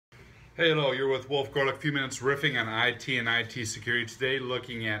Hey, hello, you're with Wolf Gorlick. A few minutes riffing on IT and IT security today,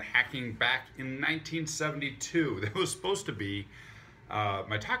 looking at hacking back in 1972. That was supposed to be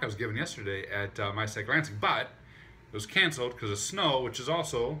my talk I was giving yesterday at MySec Lansing, but it was canceled because of snow, which is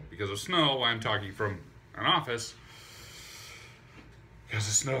also, because of snow, why I'm talking from an office. Because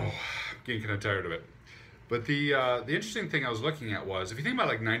of snow. I'm getting kind of tired of it. But the interesting thing I was looking at was, if you think about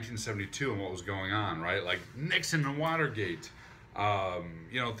like 1972 and what was going on, right? Like Nixon and Watergate,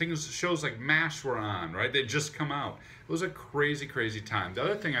 shows like MASH were on, right? They'd just come out. It was a crazy, crazy time. The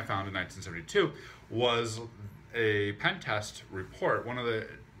other thing I found in 1972 was a pen test report, one of the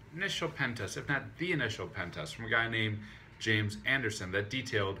initial pen tests, if not the initial pen test, from a guy named James Anderson that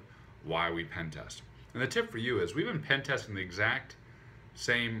detailed why we pen test. And the tip for you is we've been pen testing the exact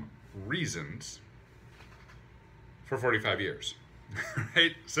same reasons for 45 years,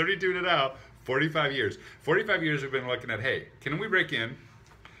 right? 72 to now, 45 years. 45 years we've been looking at, hey, can we break in?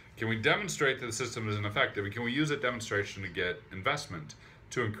 Can we demonstrate that the system isn't effective? And can we use that demonstration to get investment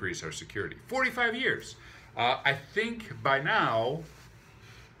to increase our security? 45 years. I think by now,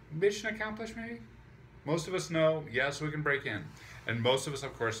 mission accomplished maybe? Most of us know, yes, we can break in. And most of us,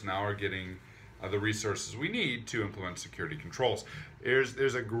 of course, now are getting the resources we need to implement security controls.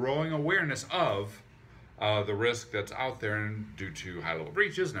 There's a growing awareness of the risk that's out there and due to high-level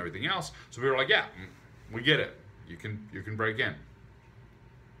breaches and everything else. So we were like, yeah, we get it. You can break in.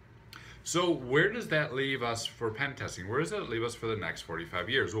 So where does that leave us for pen testing? Where does that leave us for the next 45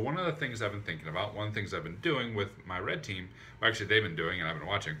 years? Well, one of the things I've been thinking about, one of the things I've been doing with my red team, well, actually they've been doing and I've been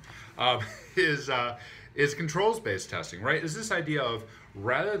watching, is controls-based testing, right? Is this idea of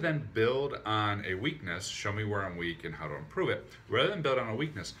rather than build on a weakness, show me where I'm weak and how to improve it, rather than build on a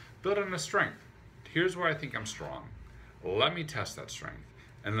weakness, build on a strength. Here's where I think I'm strong. Let me test that strength,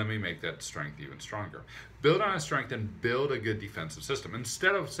 and let me make that strength even stronger. Build on a strength and build a good defensive system.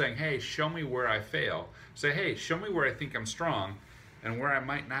 Instead of saying, hey, show me where I fail, say, hey, show me where I think I'm strong and where I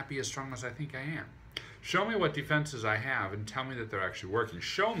might not be as strong as I think I am. Show me what defenses I have and tell me that they're actually working.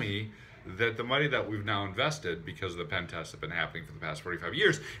 Show me that the money that we've now invested because of the pen tests that have been happening for the past 45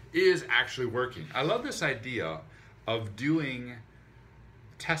 years is actually working. I love this idea of doing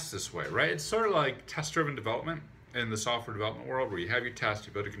tests this way, right? It's sort of like test-driven development in the software development world where you have your test,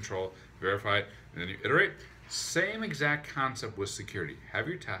 you build a control, verify it, and then you iterate. Same exact concept with security. Have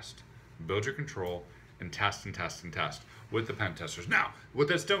your test, build your control, and test and test and test with the pen testers. Now, what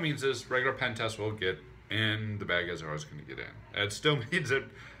that still means is regular pen tests will get in, the bad guys are always going to get in. It still means that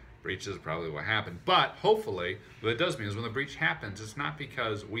breaches probably what happened. But hopefully, what it does mean is when the breach happens, it's not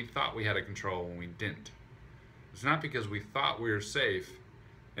because we thought we had a control when we didn't. It's not because we thought we were safe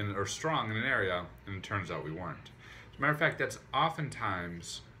or strong in an area, and it turns out we weren't. As a matter of fact, that's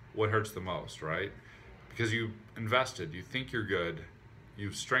oftentimes what hurts the most, right? Because you invested, you think you're good,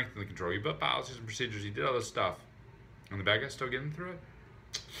 you've strengthened the control, you built policies and procedures, you did all this stuff, and the bad guy's still getting through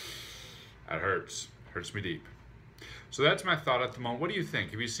it? That hurts. Hurts me deep. So that's my thought at the moment. What do you think?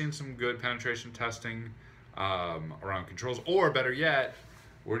 Have you seen some good penetration testing around controls? Or better yet,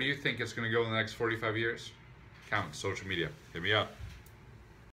 where do you think it's going to go in the next 45 years? Comment, social media. Hit me up.